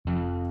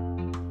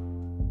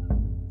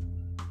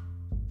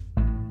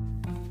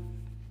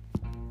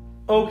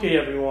Okay,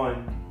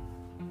 everyone.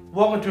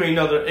 Welcome to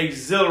another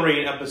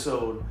exhilarating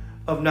episode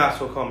of Not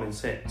So Common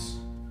Sense.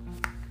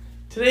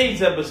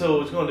 Today's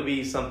episode is going to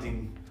be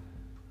something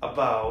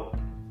about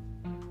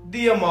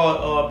the Ahmaud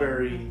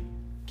Arbery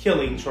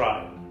killing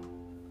trial.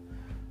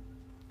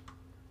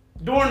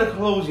 During the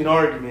closing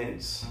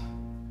arguments,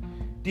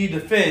 the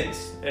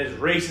defense, as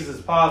racist as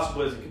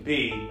possible as it could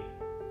be,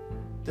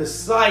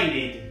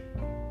 decided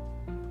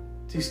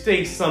to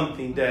state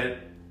something that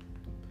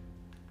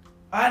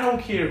I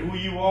don't care who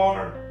you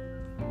are,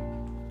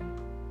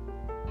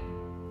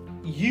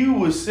 you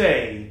would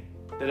say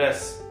that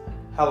that's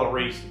hella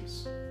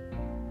racist.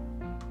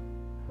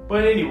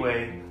 But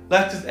anyway,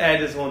 let's just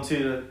add this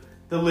onto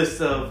the list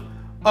of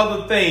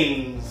other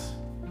things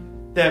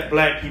that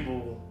black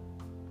people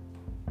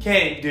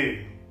can't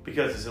do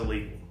because it's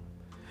illegal.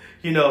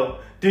 You know,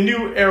 the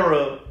new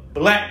era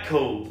black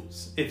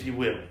codes, if you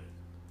will.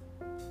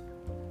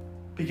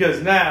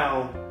 Because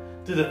now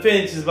the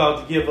defense is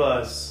about to give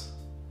us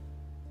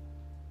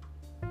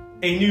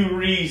a new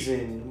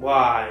reason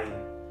why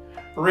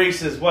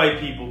racist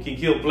white people can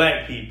kill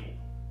black people.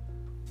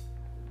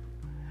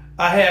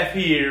 I have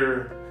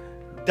here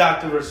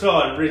Dr.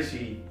 Rashad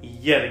Ritchie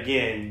yet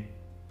again.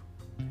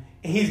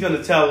 And he's going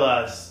to tell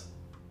us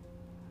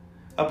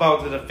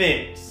about the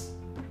defense.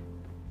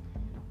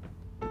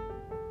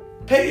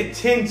 Pay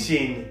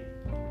attention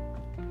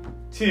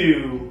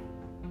to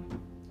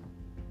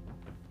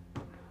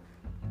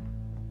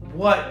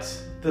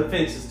what the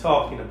defense is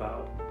talking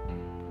about.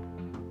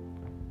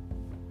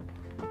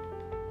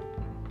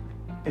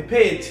 And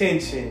pay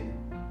attention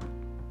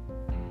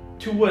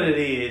to what it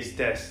is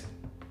that's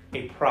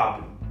a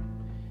problem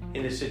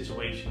in this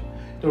situation.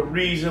 The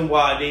reason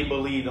why they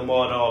believe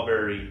Ahmaud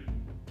Arbery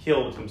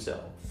killed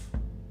himself.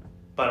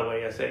 By the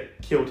way, I said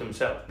killed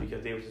himself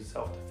because it was in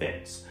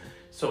self-defense.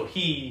 So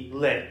he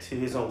led to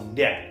his own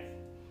death.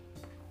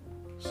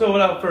 So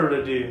without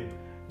further ado,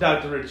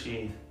 Dr.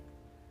 Ritchie,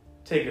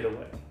 take it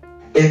away.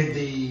 In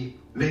the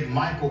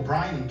McMichael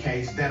Bryant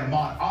case, that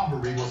Ahmaud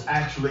Arbery was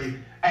actually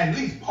at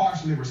least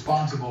partially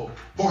responsible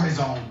for his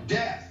own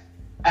death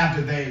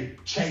after they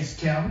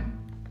chased him,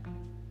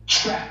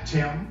 trapped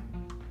him,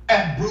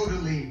 and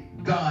brutally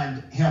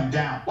gunned him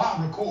down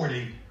while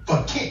recording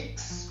for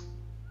kicks.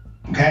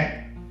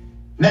 Okay?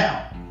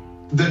 Now,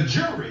 the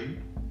jury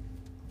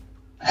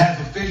has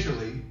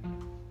officially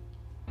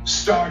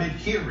started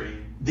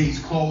hearing these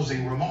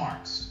closing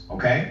remarks.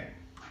 Okay?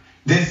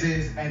 This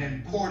is an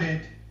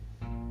important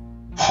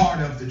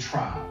part of the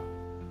trial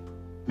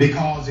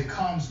because it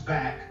comes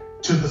back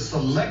to the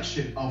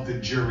selection of the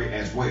jury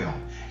as well.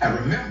 And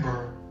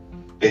remember,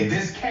 in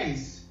this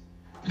case,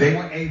 they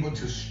were able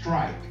to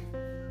strike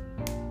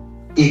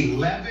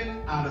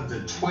 11 out of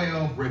the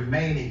 12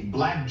 remaining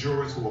black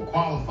jurors who were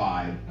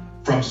qualified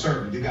from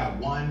serving. You got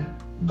one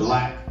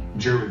black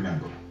jury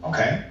member,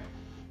 okay?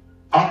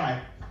 All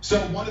right, so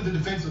one of the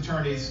defense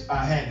attorneys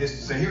had this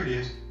to say. Here it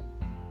is.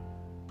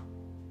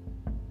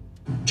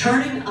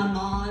 Turning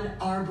Ahmaud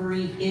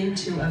Arbery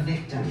into a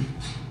victim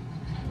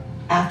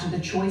after the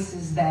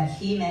choices that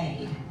he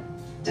made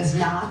does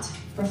not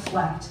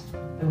reflect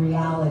the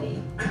reality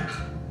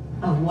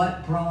of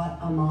what brought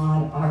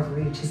Ahmaud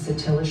Arbery to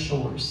Satilla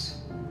Shores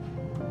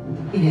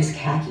in his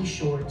khaki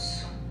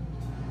shorts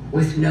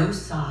with no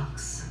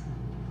socks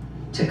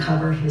to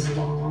cover his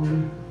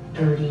long,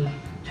 dirty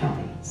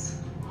toenails.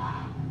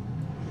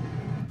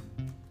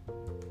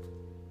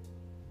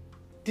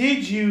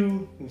 Did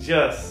you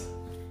just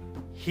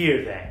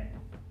hear that?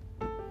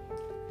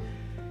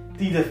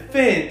 The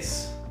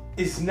defense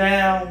is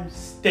now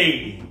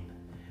stating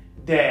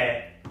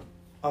that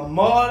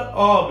Ahmaud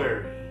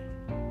Arbery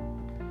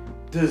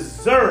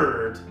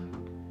deserved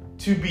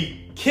to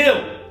be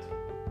killed.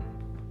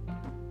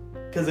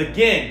 Because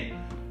again,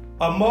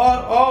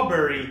 Ahmaud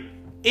Arbery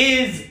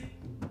is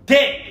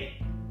dead.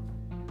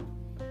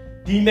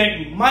 The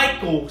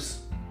McMichaels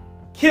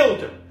killed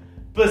him.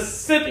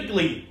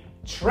 Specifically,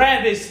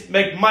 Travis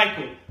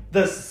McMichael,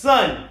 the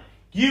son,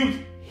 used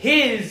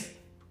his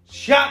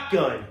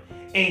shotgun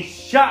and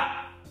shot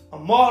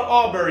Ahmaud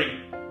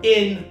Arbery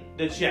in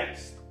the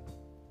chest.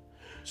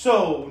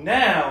 So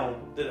now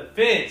the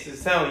defense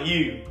is telling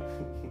you,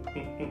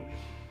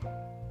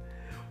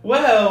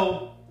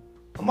 well,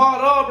 Ahmaud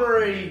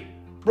Arbery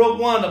broke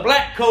one of the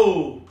black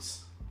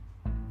codes.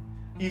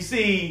 You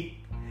see,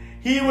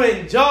 he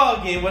went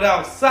jogging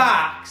without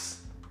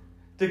socks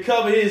to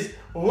cover his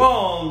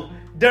long,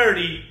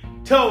 dirty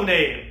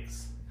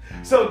toenails.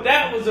 So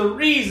that was the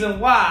reason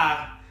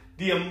why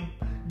the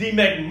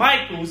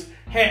McMichaels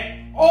had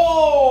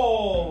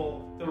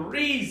all the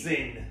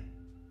reason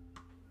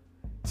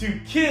to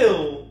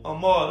kill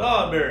Ahmaud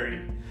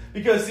Arbery.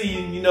 Because see,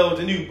 you know,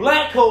 the new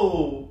black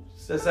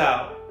codes that's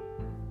out.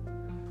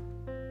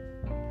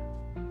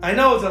 I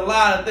know it's a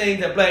lot of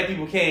things that black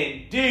people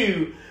can't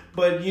do,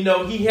 but you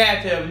know, he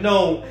had to have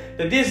known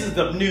that this is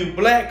the new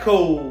black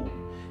code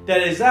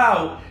that is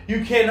out.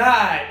 You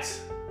cannot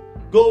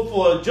go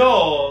for a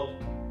jog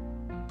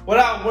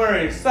without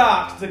wearing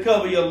socks to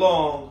cover your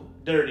long,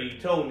 dirty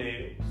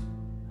toenails.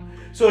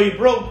 So he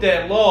broke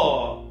that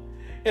law,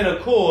 And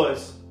of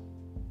course,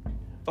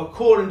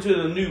 according to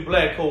the new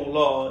black code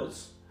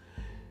laws,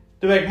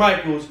 the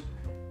McMichaels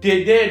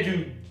did their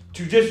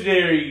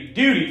judiciary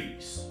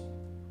duties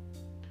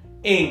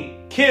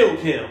and killed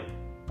him,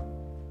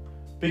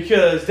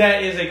 because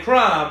that is a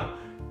crime,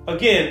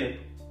 again,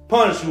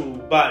 punishable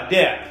by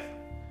death.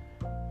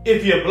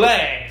 If you're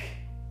black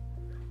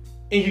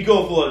and you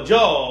go for a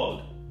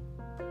jog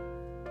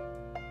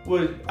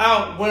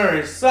without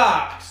wearing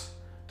socks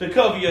to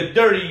cover your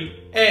dirty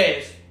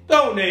ass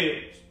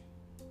toenails,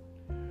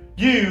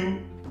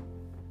 you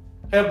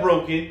have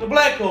broken the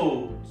black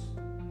codes,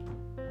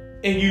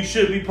 and you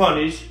should be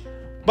punished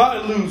by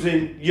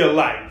losing your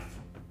life.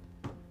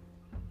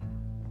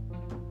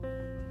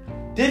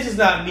 This is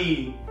not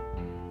me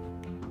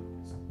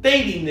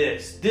stating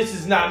this. This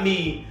is not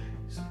me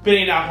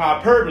spitting out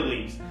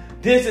hyperboles.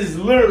 This is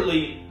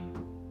literally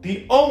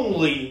the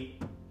only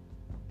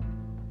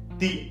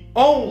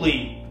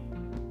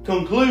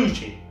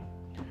conclusion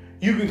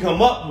you can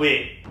come up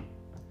with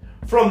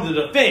from the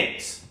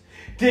defense.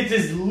 This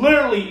is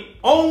literally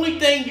only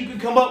thing you can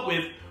come up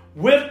with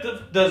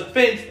the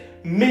defense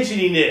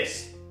mentioning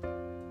this.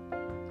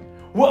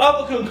 What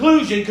other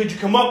conclusion could you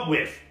come up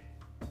with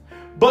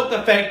but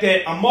the fact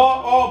that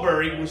Ahmaud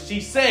Arbery, which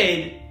she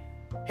said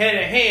had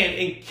a hand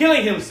in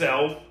killing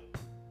himself,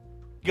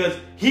 because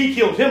he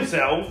killed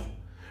himself,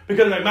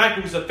 because the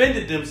McMichaels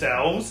offended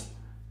themselves,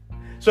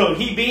 so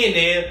he being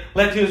there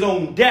led to his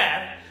own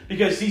death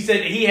because she said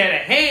that he had a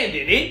hand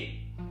in it.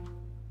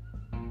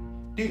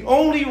 The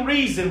only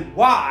reason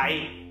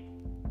why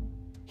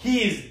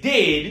he is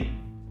dead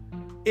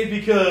is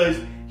because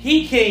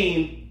he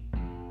came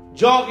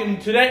jogging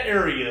to that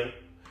area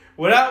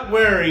without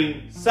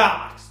wearing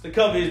socks to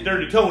cover his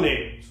dirty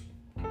toenails.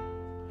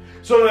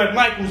 So the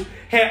McMichaels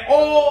had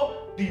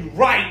all the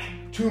right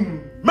to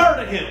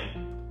murder him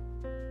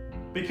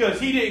because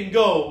he didn't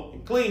go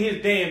and clean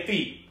his damn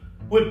feet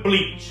with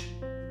bleach.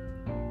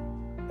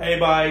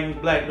 Everybody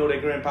who's black know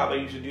that grandpapa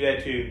used to do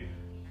that too.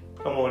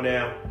 Come on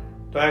now.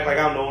 Don't act like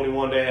I'm the only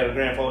one that had a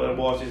grandfather that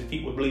washed his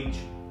feet with bleach.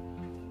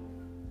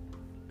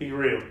 Be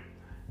real.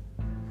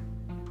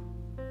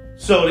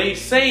 So they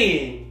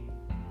saying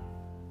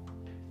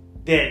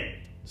that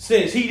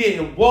since he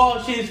didn't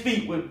wash his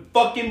feet with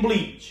fucking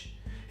bleach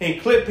and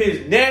clip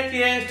his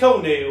nasty ass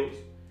toenails,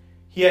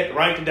 he had the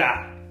right to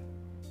die.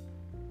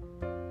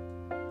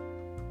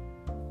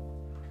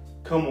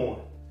 Come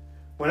on.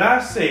 When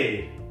I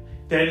said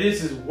that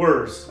this is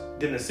worse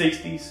than the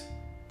 60s,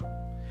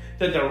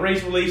 that the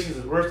race relations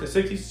is worse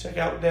than the 60s, check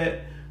out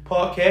that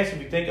podcast.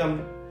 If you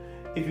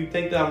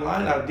think that I'm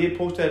lying, I did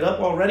post that up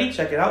already.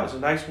 Check it out. It's a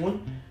nice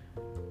one.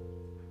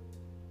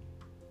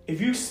 If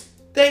you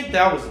think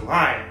that I was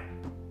lying,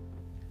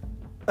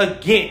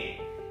 again,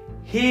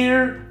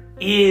 here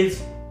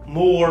is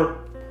more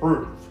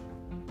proof.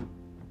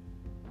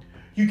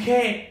 You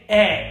can't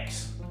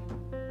ask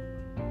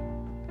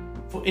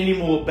for any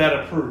more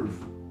better proof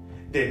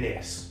than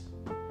this.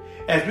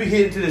 As we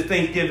head into this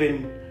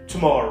Thanksgiving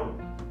tomorrow,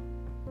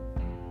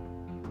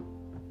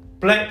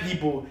 black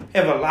people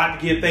have a lot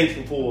to give thanks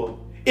for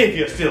if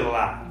you're still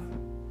alive.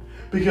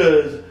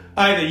 Because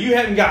either you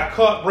haven't got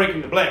caught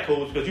breaking the black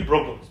codes because you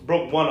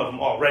broke one of them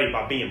already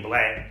by being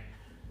black.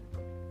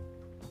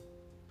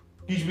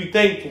 You should be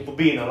thankful for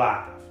being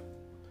alive.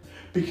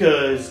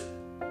 Because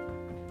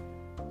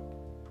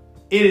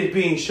it is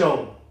being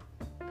shown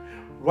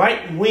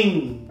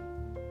right-wing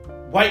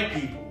white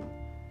people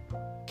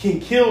can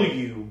kill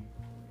you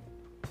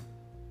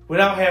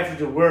without having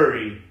to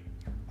worry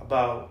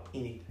about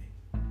anything.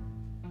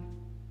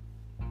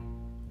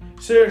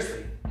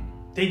 Seriously,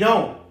 they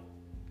don't.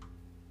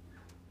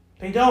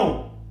 They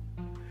don't.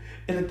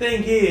 And the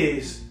thing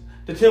is,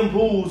 the Tim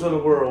Pools of the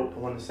world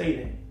don't want to say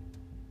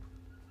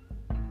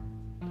that.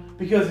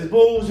 Because it's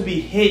supposed to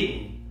be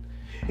hidden.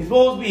 It's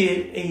supposed to be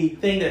a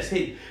thing that's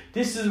hidden.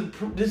 This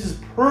is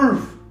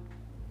proof,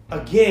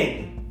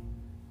 again,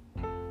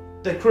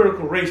 that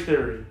critical race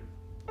theory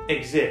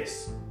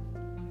exists.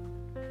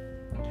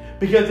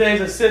 Because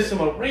there's a system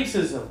of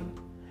racism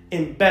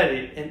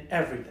embedded in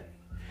everything.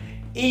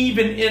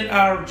 Even in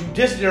our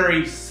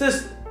judiciary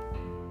system,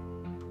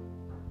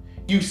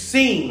 you've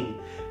seen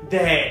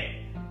that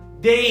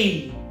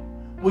they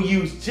will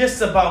use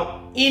just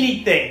about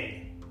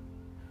anything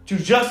to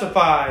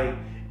justify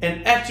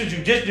an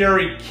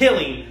extrajudiciary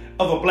killing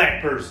of a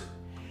black person.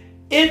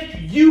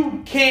 If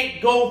you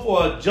can't go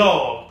for a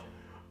jog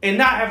and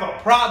not have a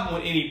problem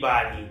with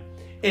anybody,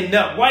 and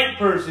that white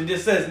person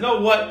just says,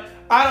 "No, what?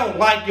 I don't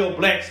like your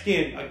black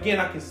skin." Again,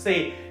 I can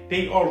say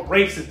they are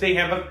racist. They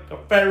have a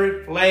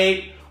Confederate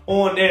flag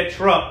on their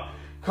truck.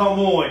 Come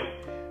on.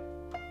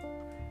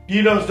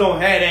 You just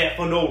don't have that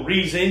for no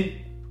reason.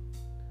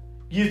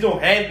 You just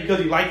don't have it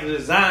because you like the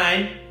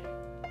design.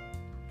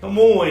 Come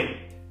on.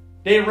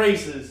 They're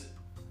racist.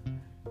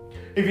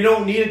 If you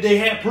don't need it, they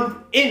have proof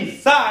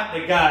inside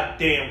the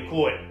goddamn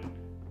court,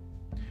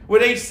 where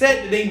they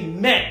said that they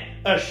met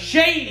a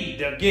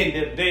shady,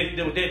 again,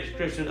 their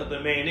description of the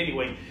man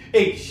anyway,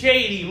 a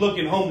shady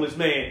looking homeless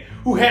man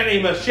who had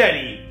a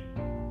machete.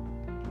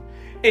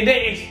 And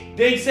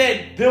they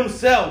said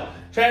themselves,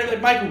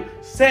 Chadwick Michael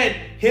said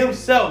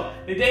himself,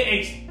 that they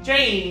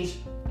exchanged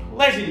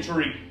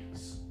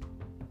pleasantries.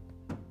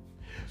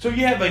 So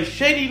you have a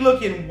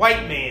shady-looking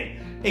white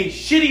man, a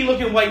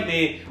shitty-looking white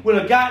man with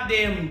a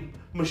goddamn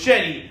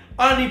machete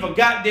underneath a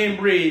goddamn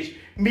bridge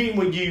meeting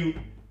with you,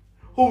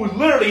 who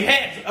literally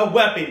has a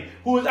weapon,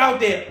 who is out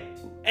there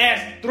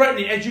as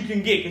threatening as you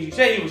can get because you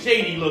said he was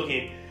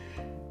shady-looking.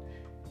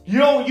 You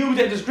don't use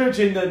that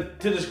description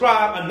to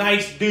describe a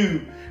nice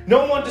dude.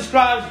 No one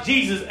describes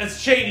Jesus as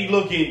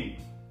shady-looking.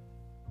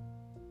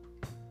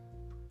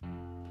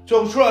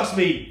 So trust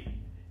me,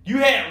 you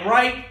had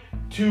right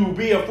to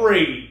be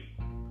afraid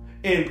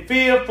and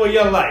fear for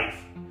your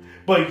life.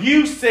 But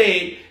you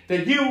said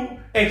that you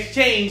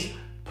exchanged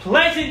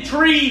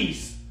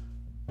pleasantries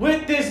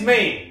with this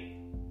man.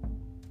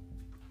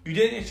 You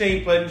didn't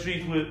exchange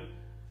pleasantries with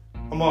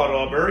Ahmaud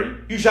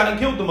Arbery. You shot and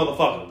killed the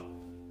motherfucker.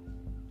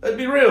 Let's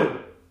be real.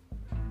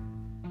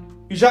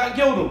 You shot and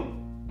killed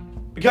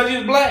him because he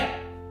was black.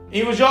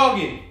 He was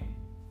jogging.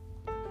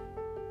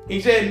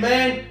 He said,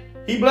 man,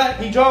 he black,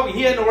 he jogging.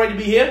 He had no right to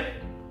be here.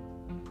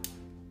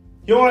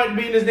 You don't have to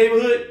be in this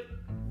neighborhood.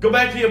 Go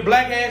back to your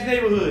black ass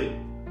neighborhood.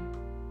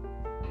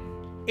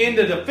 And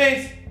the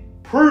defense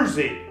proves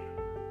it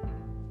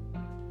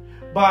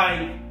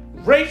by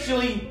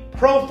racially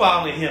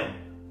profiling him.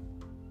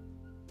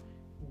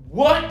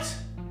 What?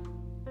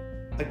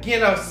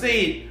 Again, I'll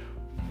say it.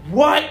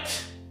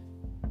 What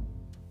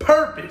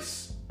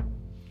purpose?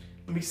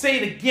 Let me say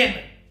it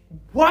again.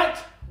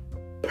 What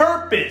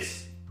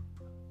purpose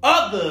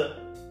other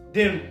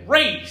than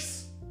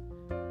race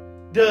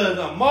does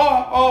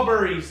Ahmaud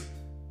Arbery's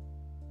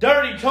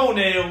dirty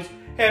toenails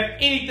have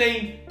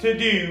anything to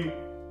do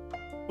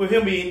with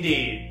him being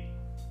dead?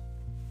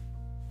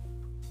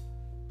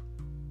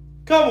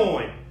 Come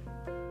on.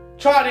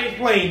 Try to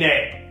explain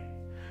that.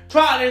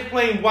 Try to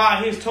explain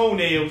why his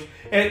toenails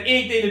has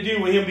anything to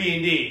do with him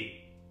being dead.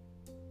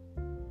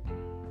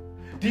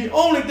 The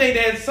only thing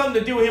that has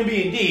something to do with him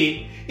being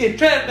dead is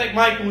Chadwick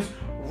Michael's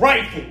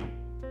rifle.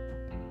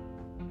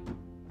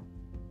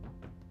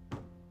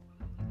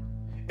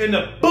 And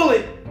the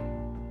bullet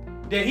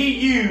that he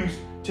used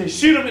to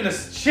shoot him in the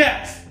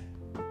chest.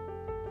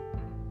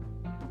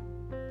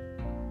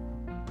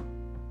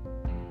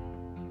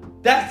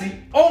 That's the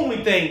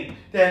only thing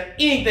that has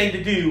anything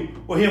to do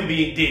with him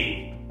being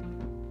dead.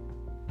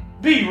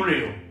 Be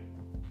real.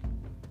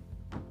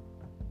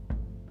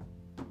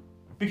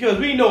 Because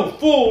we know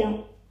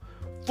full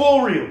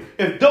real,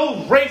 if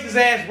those racist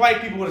ass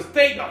white people would have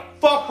stayed the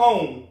fuck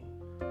home,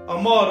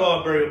 Ahmaud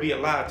Arbery would be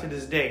alive to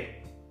this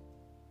day.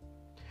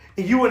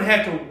 And you wouldn't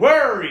have to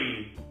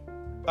worry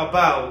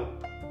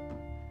about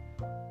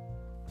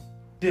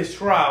this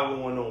trial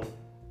going on.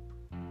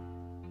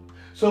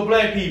 So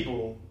black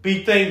people,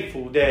 be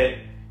thankful that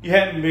you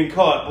haven't been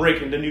caught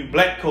breaking the new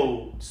black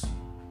codes.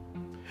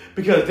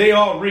 Because they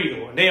are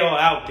real and they are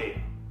out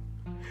there.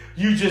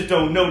 You just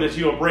don't know that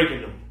you're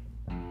breaking them.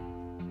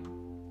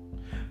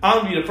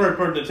 I'm going to be the first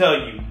person to tell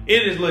you,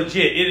 it is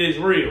legit, it is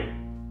real.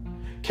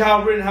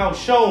 Kyle Rittenhouse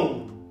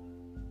shown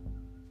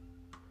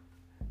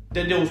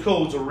that those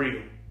codes are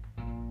real.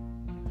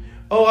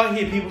 Oh, I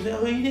hear people say,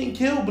 oh, he didn't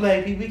kill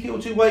black people, he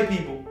killed 2 white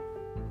people.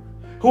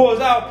 Who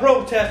was out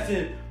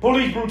protesting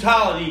police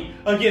brutality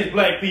against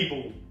black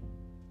people.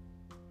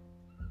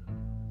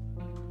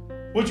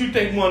 What you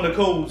think one of the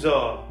codes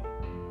are?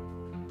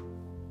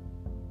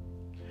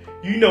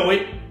 You know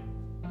it.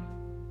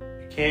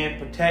 You can't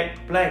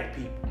protect black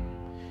people.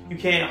 You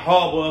can't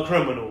harbor a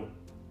criminal.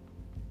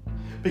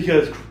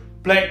 Because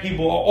black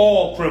people are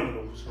all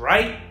criminals,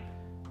 right?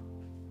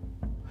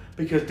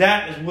 Because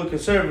that is what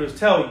conservatives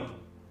tell you.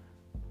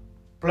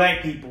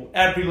 Black people,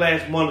 every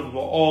last one of them,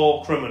 are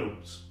all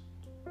criminals.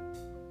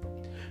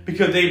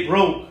 Because they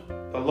broke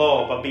the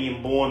law by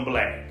being born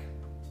black.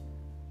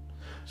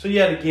 So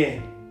yet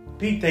again,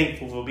 be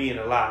thankful for being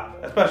alive,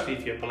 especially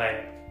if you're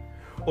black.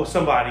 Or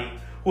somebody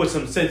who has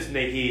some sense in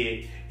their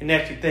head and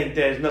actually think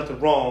there's nothing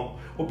wrong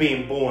with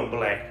being born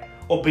black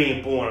or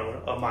being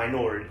born a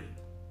minority.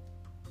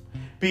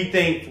 Be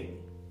thankful,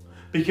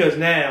 because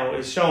now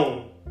it's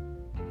shown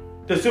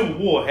the Civil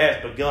War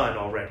has begun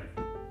already.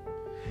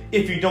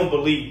 If you don't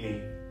believe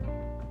me,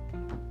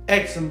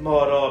 ask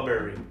Ahmaud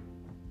Arbery,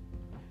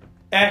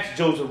 ask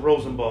Joseph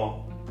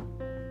Rosenbaum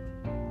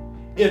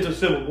if the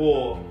Civil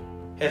War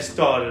has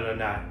started or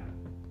not.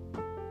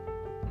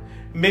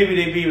 Maybe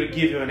they'll be able to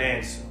give you an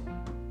answer.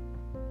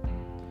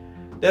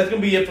 That's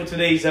going to be it for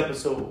today's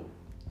episode.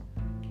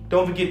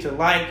 Don't forget to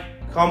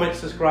like, comment,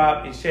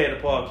 subscribe, and share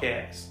the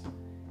podcast.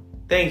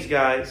 Thanks,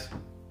 guys.